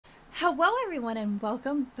Hello everyone and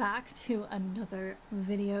welcome back to another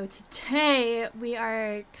video. Today we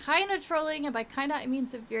are kind of trolling, and by kind of I mean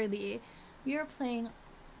severely. We are playing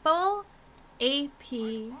full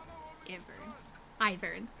AP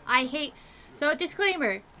Ivern. So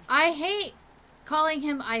disclaimer, I hate calling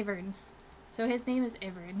him Ivern. So his name is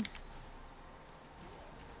Ivern.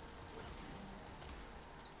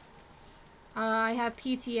 I have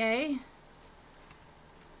PTA.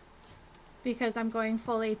 Because I'm going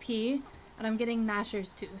full AP, and I'm getting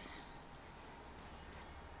Gnasher's Tooth.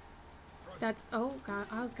 That's, oh god,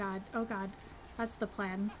 oh god, oh god. That's the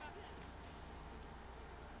plan.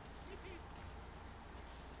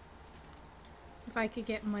 If I could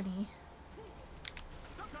get money.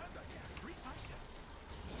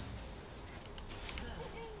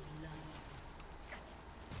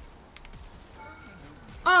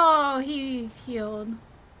 Oh, he healed.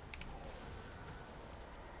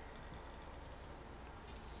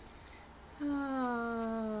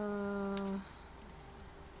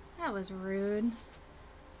 That was rude.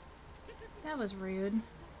 That was rude.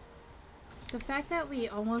 The fact that we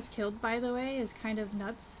almost killed, by the way, is kind of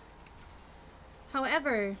nuts.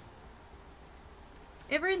 However,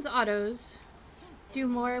 Ivern's autos do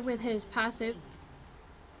more with his passive.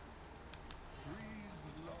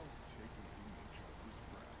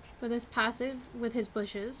 With his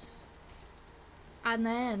bushes. And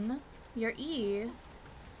then your E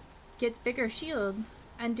gets bigger shield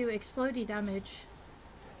and do explodey damage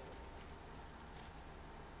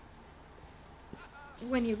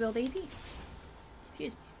when you build AP.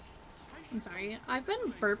 Excuse me. I'm sorry. I've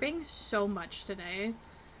been burping so much today.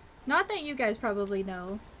 Not that you guys probably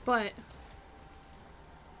know, but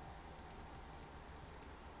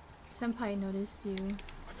Senpai noticed you.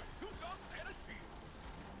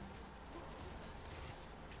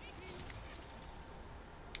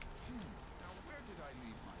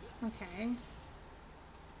 Okay.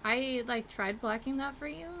 I, like, tried blocking that for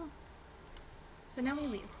you. So now we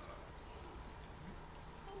leave.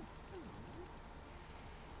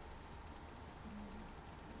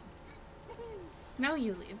 Now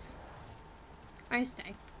you leave. I stay.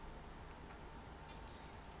 An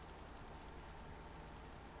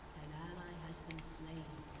ally has been slain.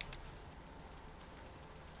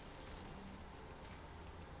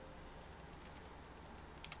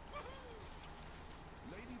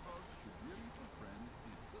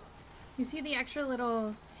 You see the extra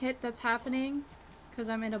little hit that's happening? Because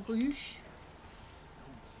I'm in a bush.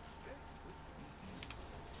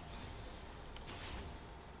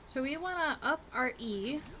 So we want to up our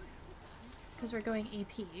E. Because we're going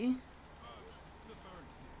AP.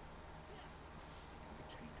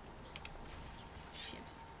 Shit.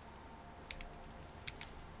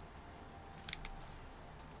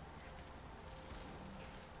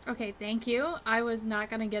 Okay, thank you. I was not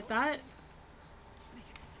gonna get that.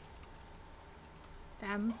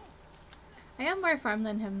 Damn. I have more farm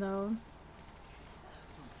than him, though.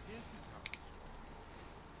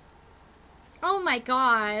 Oh my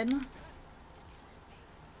god.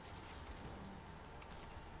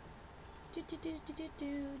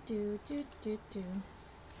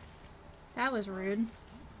 That was rude.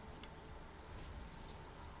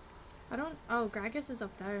 I don't... Oh, Gragas is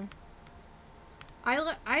up there.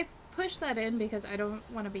 I pushed that in because I don't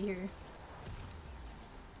want to be here.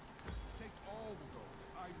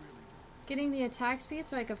 Getting the attack speed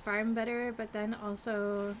so I can farm better, but then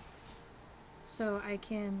also so I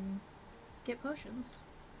can get potions.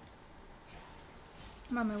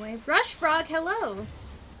 I'm on my way. Rush Frog, hello!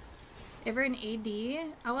 Ivern AD?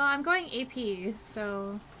 Oh, well, I'm going AP,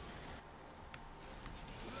 so...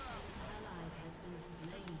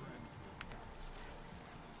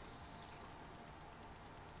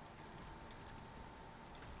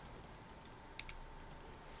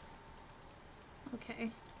 Okay.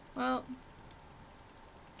 Well,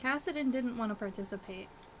 Kassadin didn't want to participate.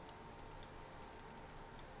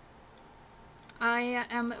 I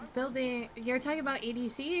am building... You're talking about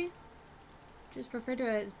ADC? Just refer to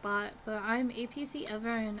it as bot, but I'm APC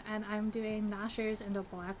Ivern, and I'm doing Gnashers into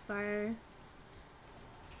Blackfire.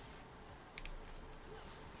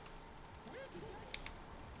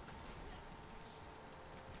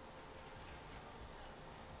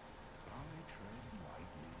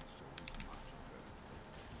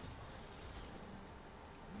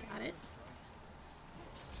 Got it.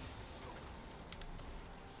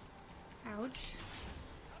 Ouch.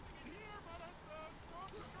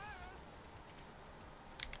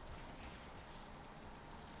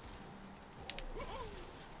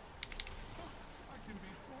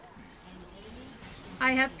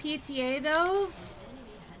 I have PTA though.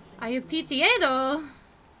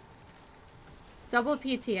 Double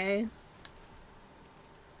PTA.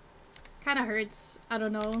 Kind of hurts. I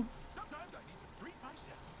don't know.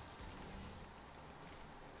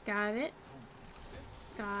 Got it.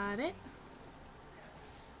 Got it.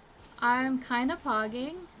 I'm kind of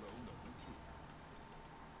pogging.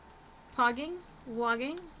 Pogging?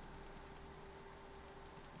 Wogging?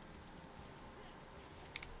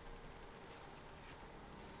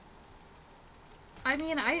 I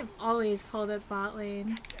mean, I've always called it bot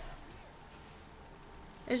lane.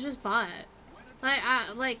 It's just bot.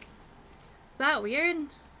 Like, is that weird?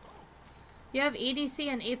 You have ADC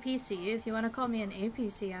and APC. If you want to call me an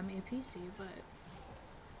APC, I'm APC, but...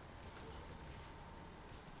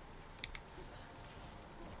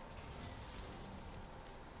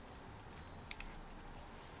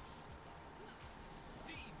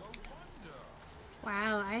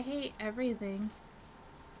 Wow, I hate everything.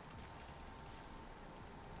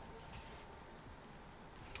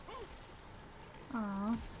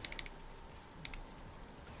 Aww.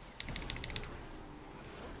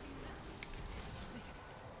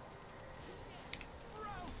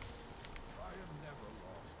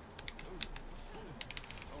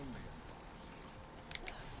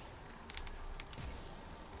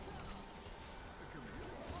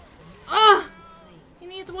 Oh! He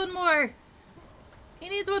needs one more! He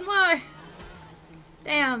needs one more!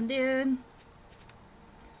 Damn, dude.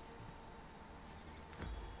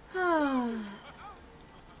 I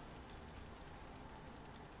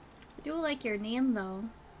do like your name, though.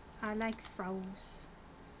 I like Froze.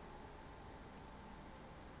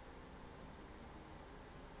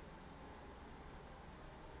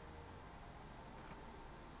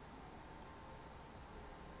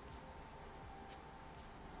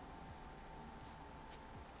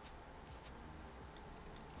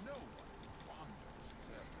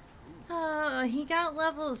 He got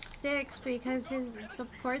level 6 because his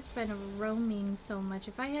support's been roaming so much.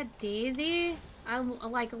 If I had Daisy, I'm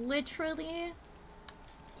like literally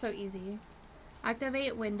so easy.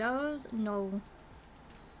 Activate Windows? No.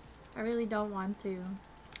 I really don't want to.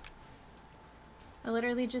 I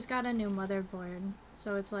literally just got a new motherboard,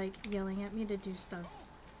 so it's like yelling at me to do stuff.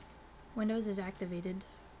 Windows is activated.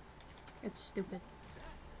 It's stupid.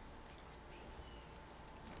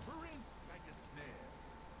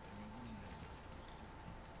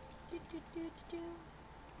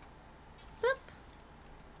 Boop.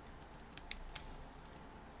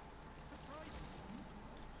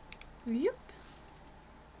 Yoop.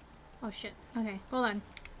 Oh shit. Okay, hold on.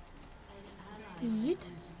 Yeet.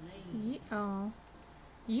 Yeet. Oh.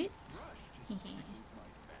 Yeet.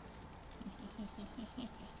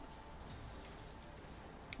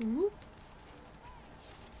 Whoop.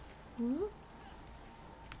 Whoop.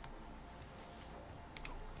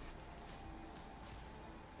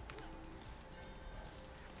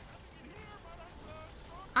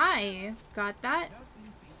 I got that.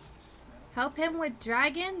 Help him with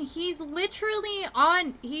dragon? He's literally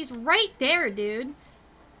on... He's right there, dude.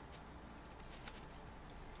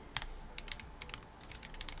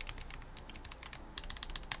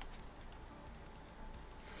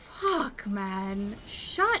 Fuck, man.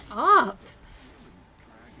 Shut up.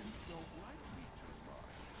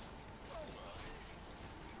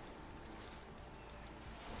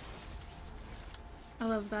 I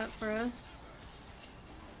love that for us.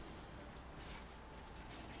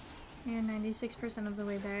 You're 96% of the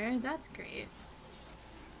way there. That's great.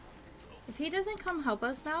 If he doesn't come help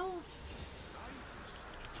us now...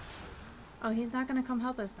 Oh, he's not gonna come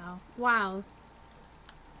help us now. Wow.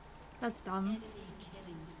 That's dumb.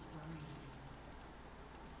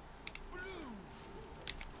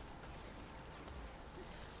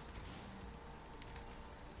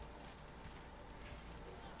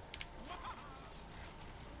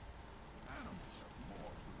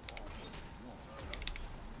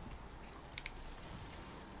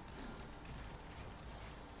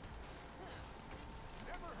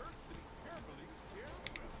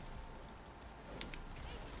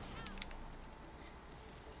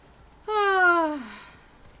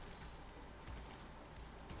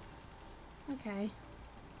 Okay.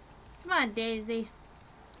 Come on, Daisy.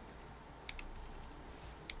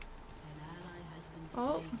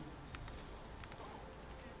 Oh.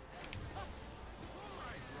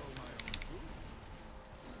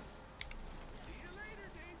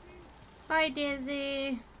 Bye,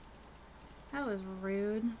 Daisy. That was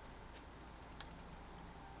rude.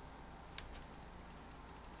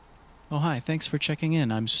 Oh, hi. Thanks for checking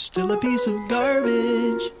in. I'm still a piece of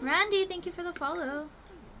garbage. Randy, thank you for the follow.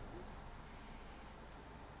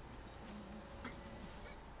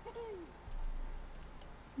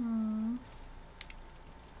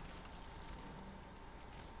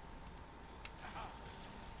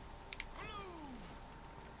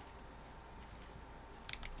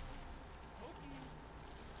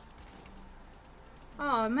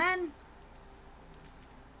 Oh man.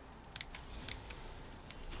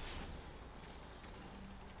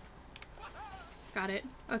 Got it.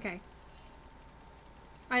 Okay.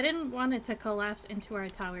 I didn't want it to collapse into our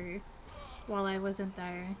tower while I wasn't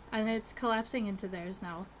there. And it's collapsing into theirs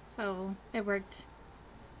now. So it worked.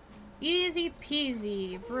 Easy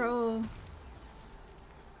peasy, bro.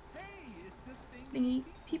 Thingy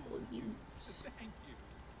people use.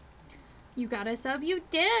 You got a sub? You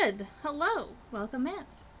did! Hello! Welcome in.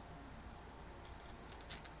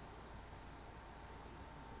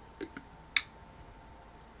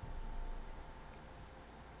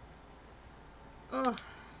 Ugh.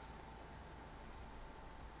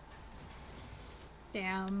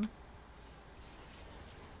 Damn.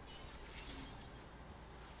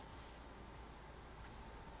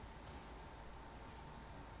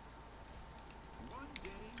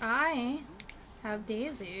 I have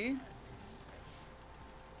Daisy.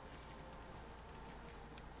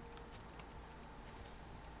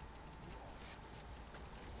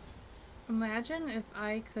 Imagine if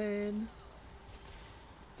I could...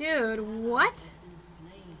 Dude, what?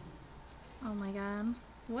 Oh my god.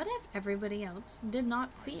 What if everybody else did not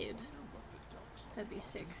feed? That'd be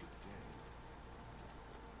sick.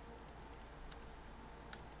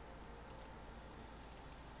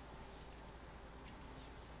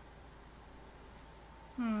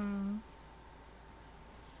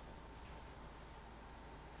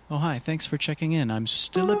 Oh, hi. Thanks for checking in. I'm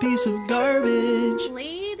still a piece of garbage.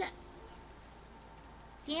 Blade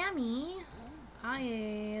Sammy.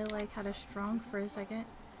 I like had a strong for a second.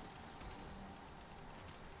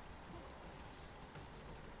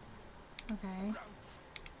 Okay.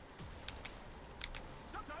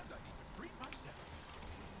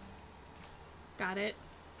 Got it.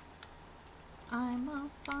 I'm a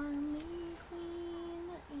farming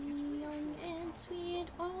queen, young and sweet,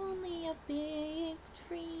 only a big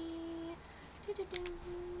tree.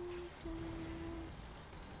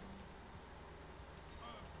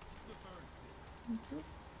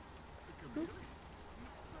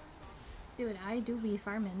 Dude, I do be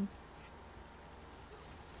farming.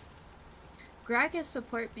 Gragas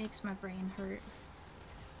support makes my brain hurt.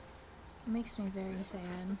 It makes me very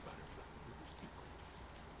sad.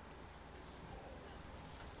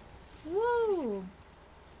 Woo!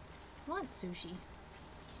 I want sushi.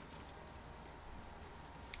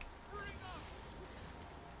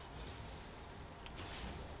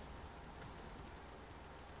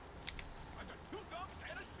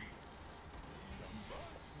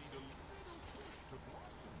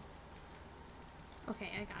 Okay,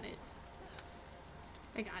 I got it.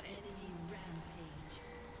 I got it.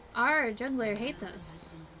 Our jungler hates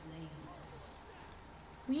us.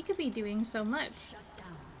 We could be doing so much.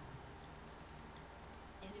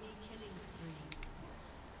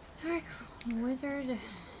 Dark wizard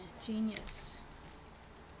genius.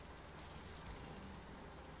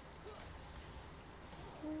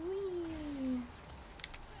 Whee.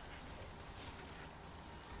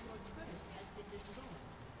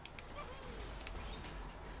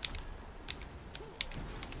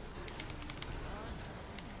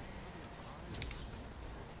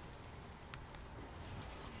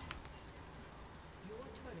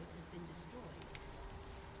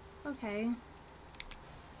 Okay.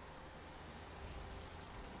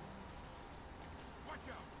 Watch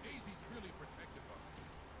out, Daisy's really protective of me.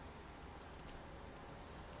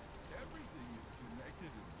 Everything is connected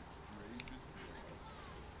in the strangest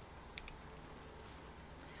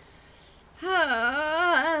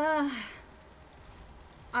way.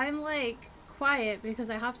 I'm like quiet because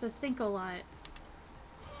I have to think a lot.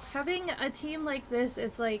 Having a team like this,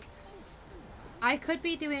 it's like I could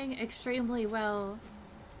be doing extremely well,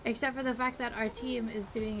 except for the fact that our team is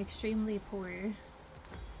doing extremely poor.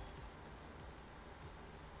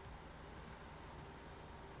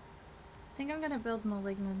 I think I'm gonna build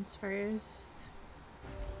malignants first.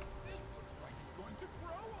 This looks like it's going to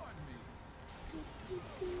grow on me.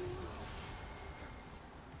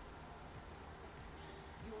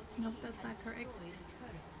 Nope, that's not correct.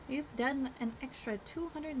 You've done an extra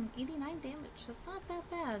 289 damage. That's not that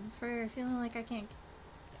bad for feeling like I can't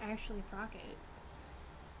actually proc it.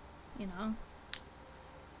 You know?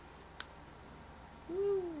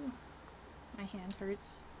 Woo! My hand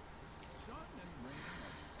hurts. An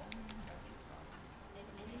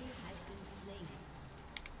enemy has been slain.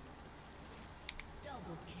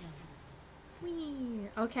 Double kill. Wee!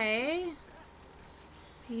 Okay.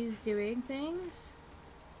 He's doing things.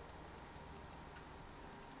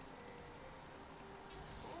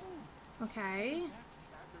 Okay.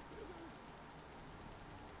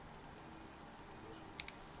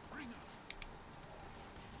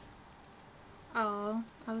 Oh.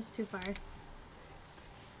 was too far.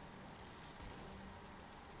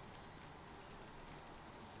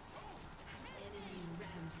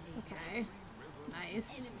 Okay.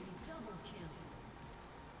 Nice.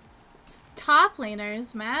 It's top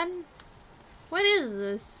laners, man. What is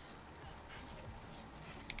this?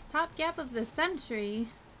 Top gap of the century.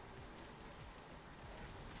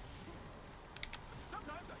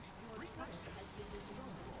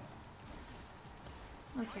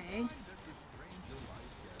 Okay.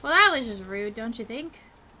 Well, that was just rude, don't you think?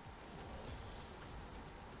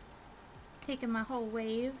 Taking my whole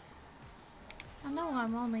wave. I know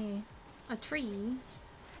I'm only a tree.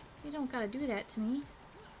 You don't gotta do that to me.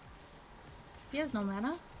 He has no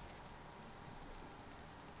mana.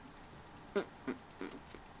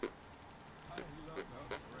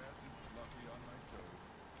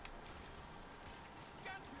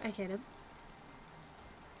 I hit him.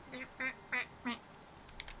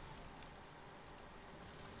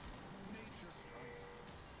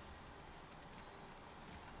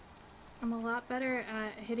 I'm a lot better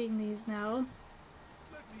at hitting these now.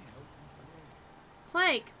 It's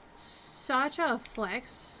like such a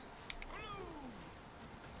flex.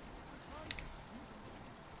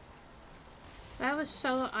 That was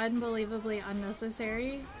so unbelievably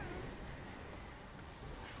unnecessary.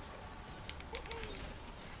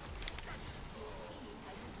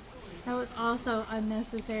 That was also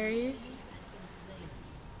unnecessary.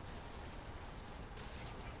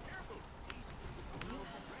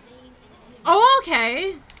 Oh,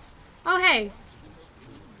 okay. Oh, hey.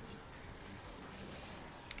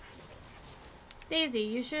 Daisy,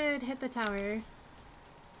 you should hit the tower.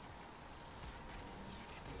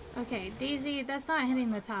 Okay, Daisy, that's not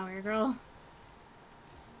hitting the tower, girl.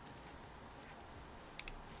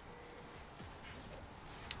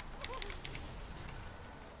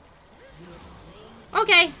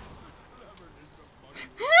 Okay.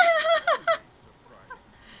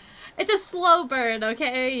 It's a slow burn,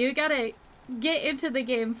 okay? You gotta get into the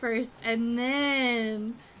game first, and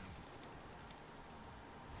then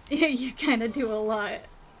you kind of do a lot.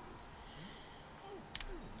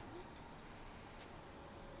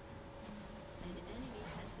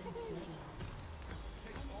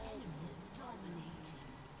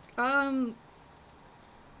 I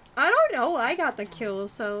don't know. I got the kill,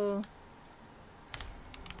 so.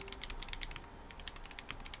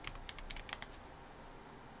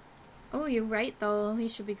 Oh, you're right though. He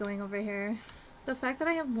should be going over here. The fact that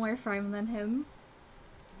I have more farm than him.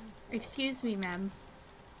 Excuse me, ma'am.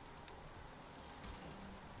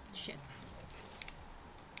 Shit.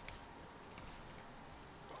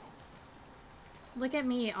 Look at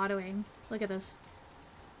me autoing. Look at this.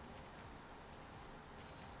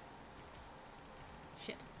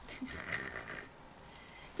 Shit.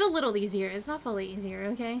 It's a little easier. It's not fully easier,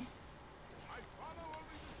 okay?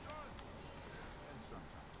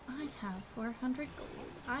 I have 400 gold.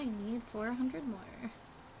 I need 400 more.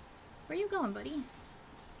 Where you going, buddy?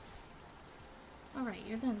 Alright,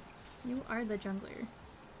 you are the jungler.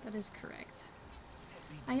 That is correct.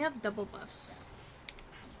 I have double buffs.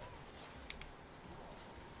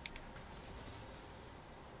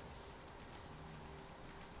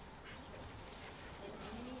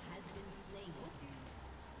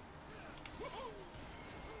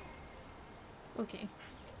 Okay.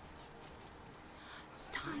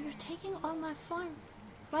 Stop, you're taking all my farm.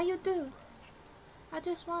 Why you do? I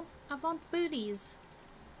want booties.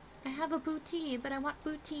 I have a booty, but I want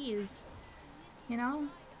booties. You know?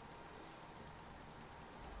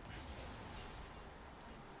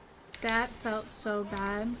 That felt so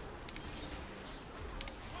bad.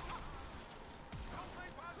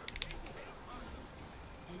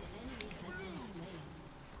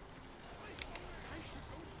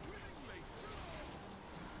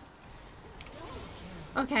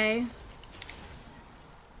 Okay.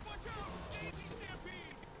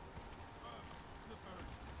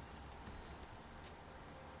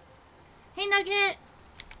 Hey, Nugget!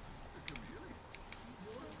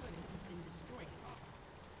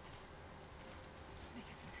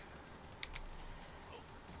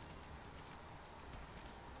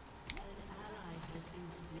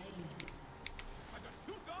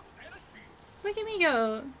 Look at me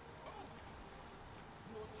go!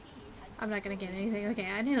 I'm not gonna get anything. Okay,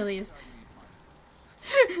 I need to leave.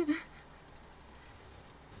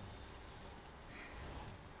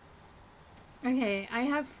 Okay, I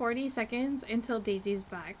have 40 seconds until Daisy's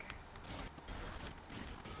back.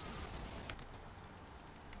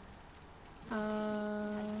 I'm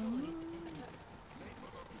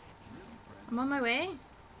on my way.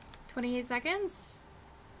 28 seconds.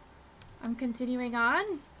 I'm continuing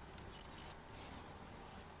on.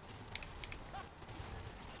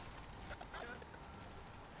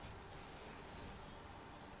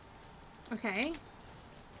 Okay.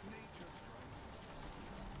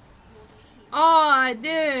 Oh,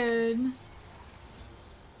 dude.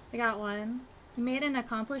 I got one. You made an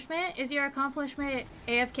accomplishment? Is your accomplishment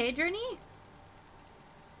AFK journey?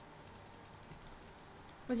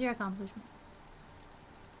 What's your accomplishment?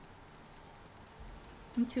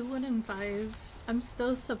 I'm 2-1-5. I'm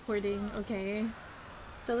still supporting, okay?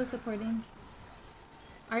 Still supporting.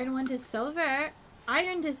 Iron 1 to silver.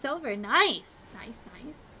 Iron to silver. Nice. Nice,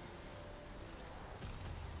 nice.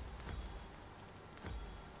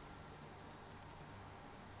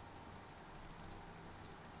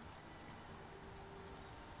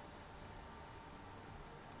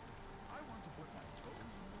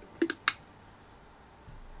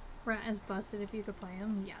 Rat is busted if you could play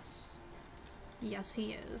him. Yes. Yes,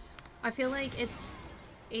 he is. I feel like it's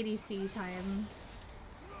ADC time.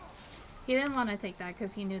 He didn't want to take that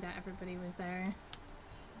because he knew that everybody was there.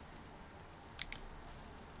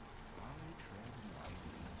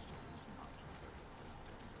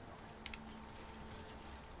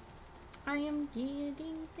 I am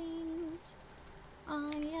getting things.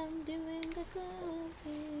 I am doing the good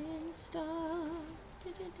thing stuff.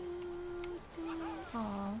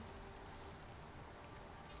 Aww.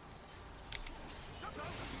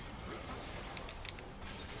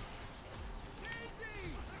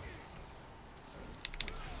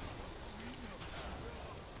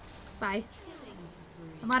 Bye.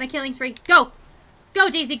 I'm on a killing spree. Go! Go,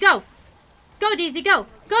 Daisy, go! Go, Daisy, go!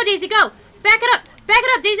 Go, Daisy, go! Back it up! Back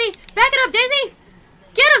it up, Daisy! Back it up, Daisy!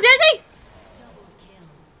 Get him, Daisy!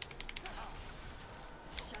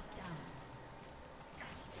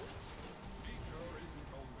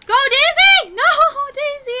 Go, Daisy! No,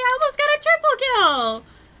 Daisy! I almost got a triple kill!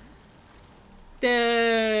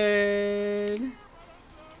 Dude.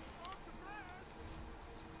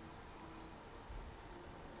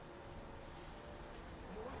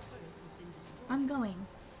 I'm going.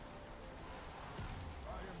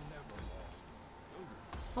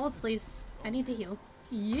 Hold, please. I need to heal.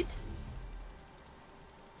 Yeet.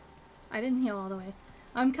 I didn't heal all the way.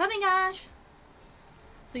 I'm coming, Ash!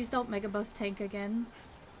 Please don't Mega Buff tank again.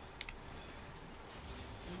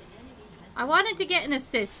 I wanted to get an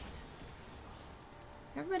assist.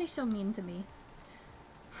 Everybody's so mean to me.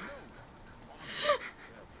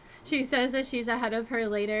 She says that she's ahead of her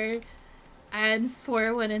later and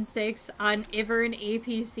 4-1-6 on Ivern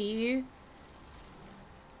APC.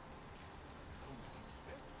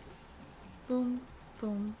 Boom,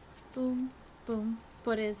 boom, boom, boom.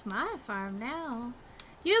 But it's my farm now.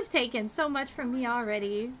 You've taken so much from me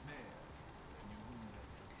already.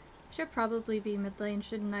 Should probably be mid lane,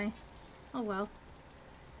 shouldn't I? Oh well.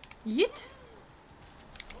 Yeet!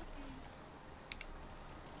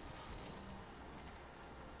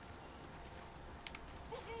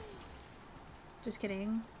 Just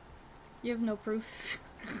kidding. You have no proof.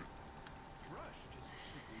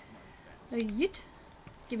 Yeet.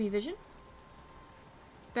 Give me vision.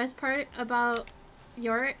 Best part about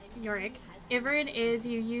Yorick Ivern is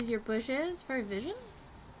you use your bushes for vision.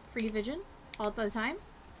 Free vision. All the time.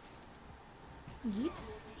 Yeet.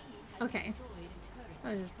 Okay.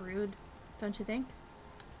 That was just rude. Don't you think?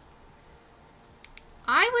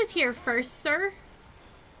 I was here first, sir.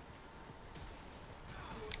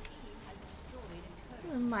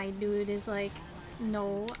 My dude is like,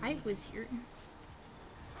 no, I was here.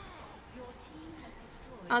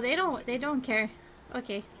 Oh, they don't care.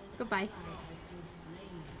 Okay, goodbye.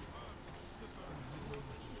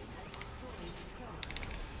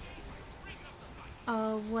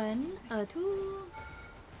 One, two.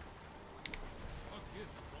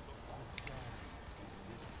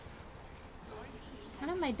 One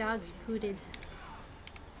of my dogs pooted.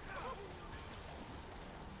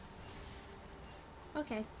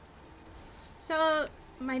 Okay. So,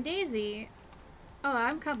 my Daisy... Oh,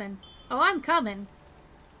 I'm coming. Oh, I'm coming.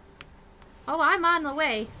 Oh, I'm on the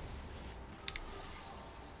way.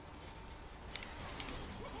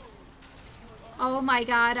 Oh my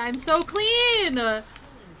god, I'm so clean!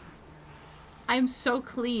 I'm so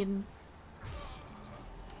clean.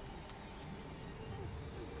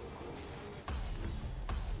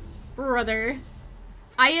 Brother.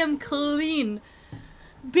 I am clean.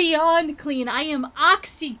 Beyond clean. I am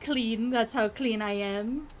oxy clean. That's how clean I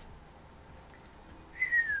am.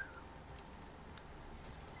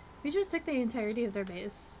 We just took the entirety of their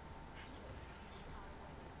base.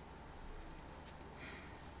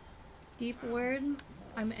 Deep word.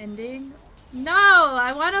 I'm ending. No!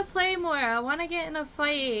 I want to play more. I want to get in a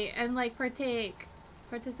fight and like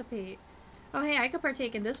participate. Oh hey, I could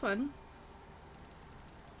partake in this one.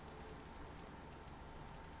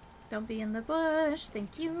 Don't be in the bush.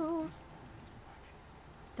 Thank you.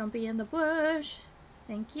 Don't be in the bush.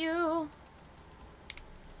 Thank you.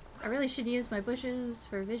 I really should use my bushes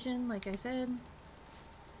for vision, like I said.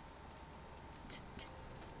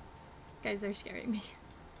 Guys, they're scaring me.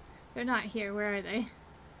 They're not here. Where are they?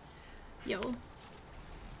 Yo.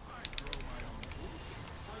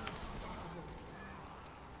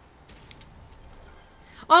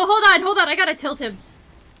 Oh, hold on. I gotta tilt him.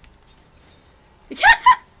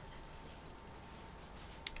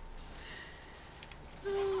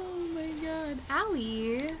 Oh my god.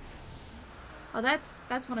 Owie. Oh, that's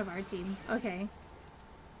one of our team. Okay.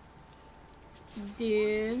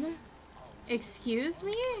 Dude. Excuse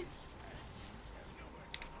me?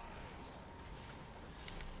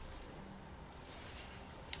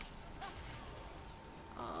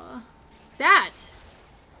 That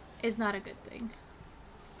is not a good thing.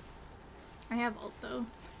 I have ult though.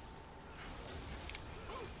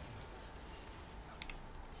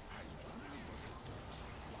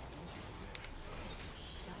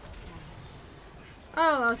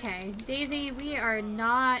 Oh, okay. Daisy, we are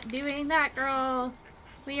not doing that, girl.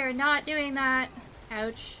 We are not doing that.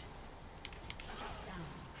 Ouch.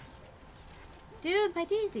 Dude, my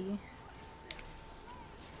Daisy.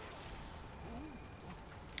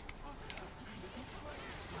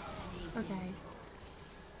 Okay.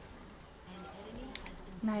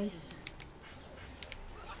 Nice.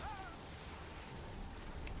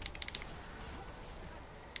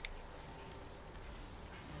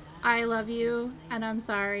 I love you, and I'm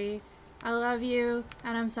sorry. I love you,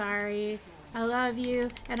 and I'm sorry. I love you,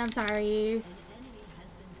 and I'm sorry.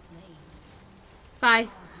 Bye.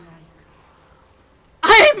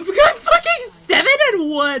 I'm fucking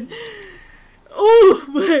 7-1! Oh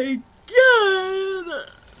my god!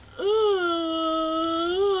 Oh.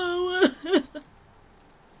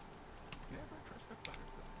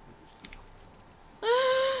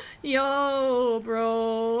 Yo,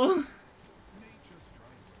 bro.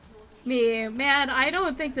 Man, I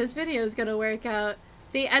don't think this video is gonna work out.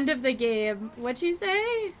 The end of the game. What you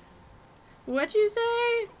say? What you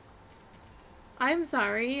say? I'm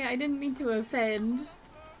sorry. I didn't mean to offend.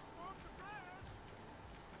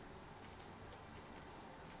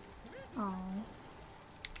 Oh.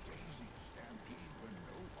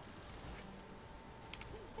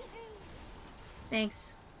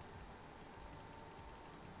 Thanks.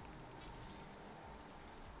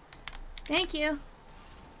 Thank you.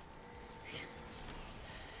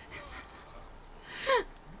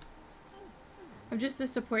 I'm just to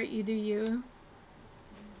support you, do you?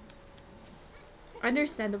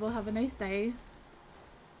 Understandable. Have a nice day.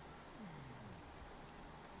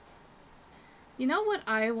 You know what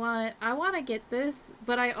I want? I want to get this,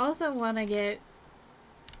 but I also want to get...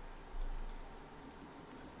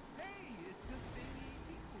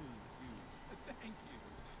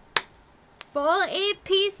 full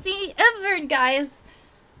APC Ivern, guys!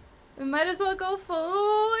 We might as well go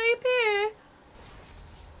full AP!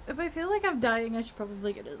 If I feel like I'm dying, I should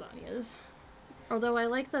probably get lasagnas. Although I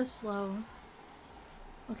like the slow.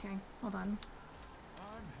 Okay, hold on.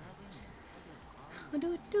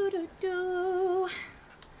 Do do do do.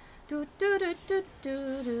 Do do do do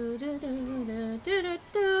do do do do do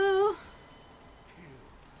do.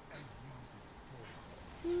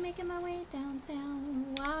 Making my way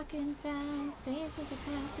downtown, walking fast, faces are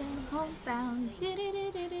passing, homebound. Do do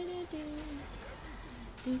do do do do do.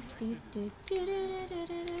 Do do do do do do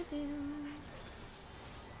do do.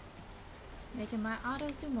 Making my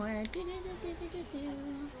autos do more. Do do do do do do.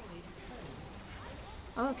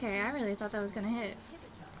 Okay, I really thought that was gonna hit.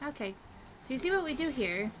 Okay, so you see what we do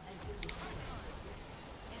here?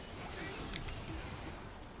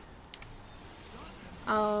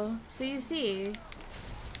 Oh, so you see.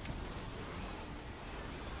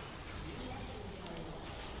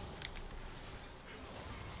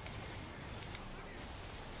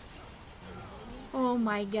 Oh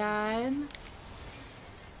my god.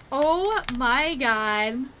 Oh my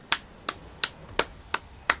god.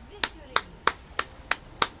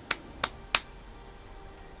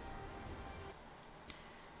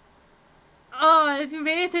 Oh, if you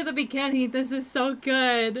made it to the beginning, this is so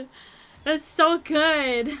good. That's so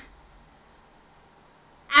good.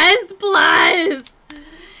 S plus!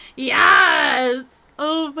 Yes!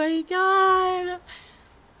 Oh my god.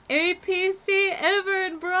 APC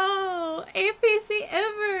Ivern, bro! APC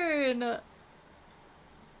Ivern!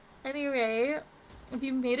 Anyway, if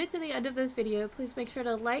you made it to the end of this video, please make sure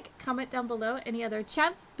to like, comment down below any other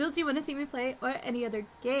champs, builds you want to see me play, or any other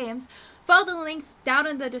games. Follow the links down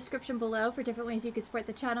in the description below for different ways you can support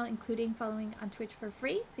the channel, including following on Twitch for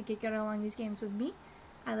free, so you can get along these games with me.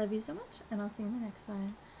 I love you so much, and I'll see you in the next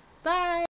time. Bye!